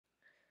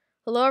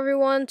Hello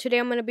everyone, today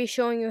I'm going to be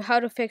showing you how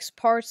to fix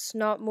parts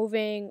not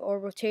moving or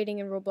rotating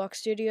in Roblox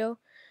Studio.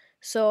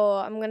 So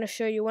I'm going to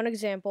show you one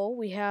example.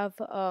 We have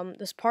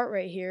this part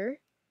right here,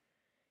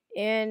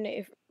 and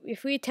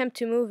if we attempt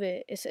to move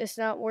it, it's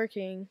not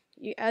working.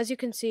 As you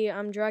can see,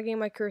 I'm dragging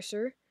my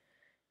cursor.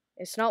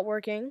 It's not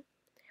working,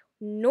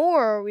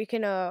 nor we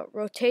can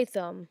rotate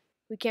them.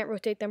 We can't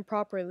rotate them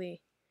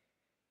properly.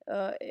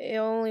 It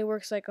only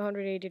works like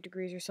 180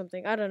 degrees or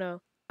something. I don't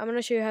know. I'm going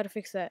to show you how to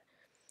fix that.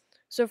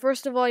 So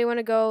first of all, you want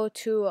to go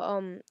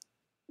to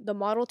the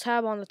model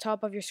tab on the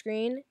top of your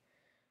screen.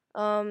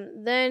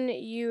 Then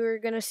you're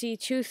gonna see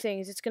two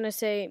things. It's gonna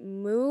say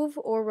move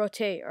or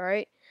rotate. All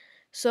right.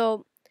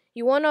 So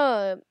you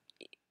wanna.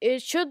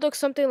 It should look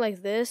something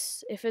like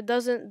this. If it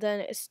doesn't,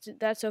 then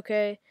that's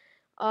okay.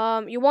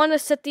 You want to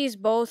set these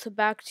both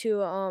back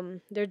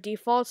to their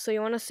default. So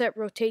you want to set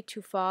rotate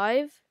to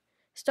 5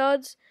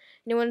 studs,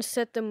 and you want to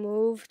set the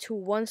move to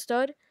 1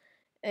 stud.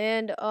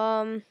 And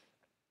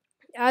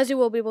as you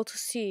will be able to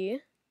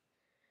see,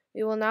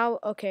 we will now,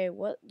 okay,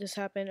 what just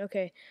happened?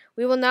 Okay,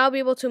 we will now be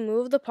able to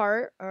move the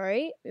part,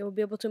 alright? We will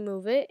be able to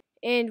move it,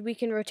 and we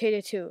can rotate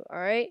it too,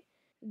 alright?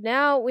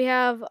 Now we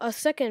have a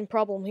second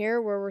problem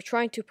here where we're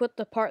trying to put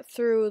the part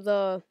through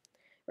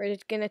we're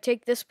gonna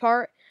take this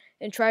part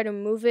and try to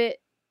move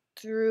it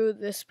through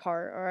this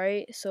part,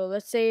 alright? So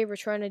let's say we're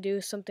trying to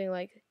do something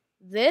like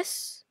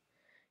this.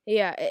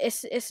 Yeah,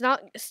 it's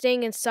not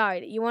staying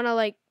inside. You wanna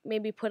like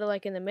maybe put it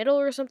like in the middle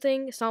or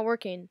something. It's not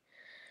working.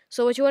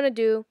 So what you wanna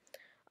do,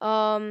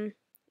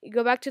 you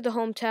go back to the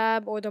home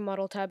tab or the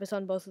model tab. It's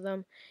on both of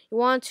them. You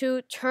want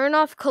to turn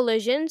off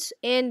collisions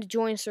and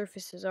join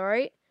surfaces. All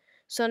right.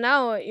 So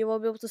now you will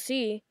be able to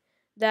see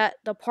that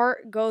the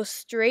part goes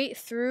straight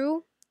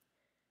through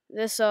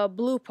this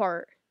blue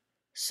part.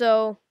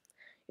 So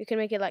you can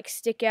make it like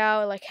stick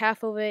out like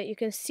half of it. You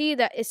can see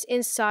that it's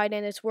inside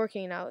and it's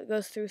working now. It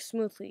goes through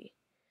smoothly.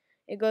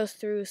 It goes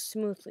through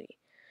smoothly.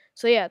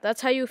 So yeah,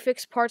 that's how you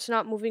fix parts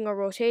not moving or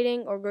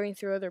rotating or going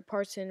through other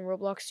parts in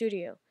Roblox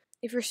Studio.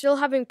 If you're still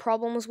having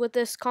problems with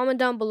this, comment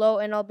down below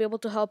and I'll be able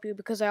to help you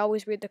because I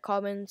always read the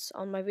comments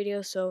on my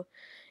videos. So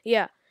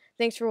yeah,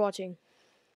 thanks for watching.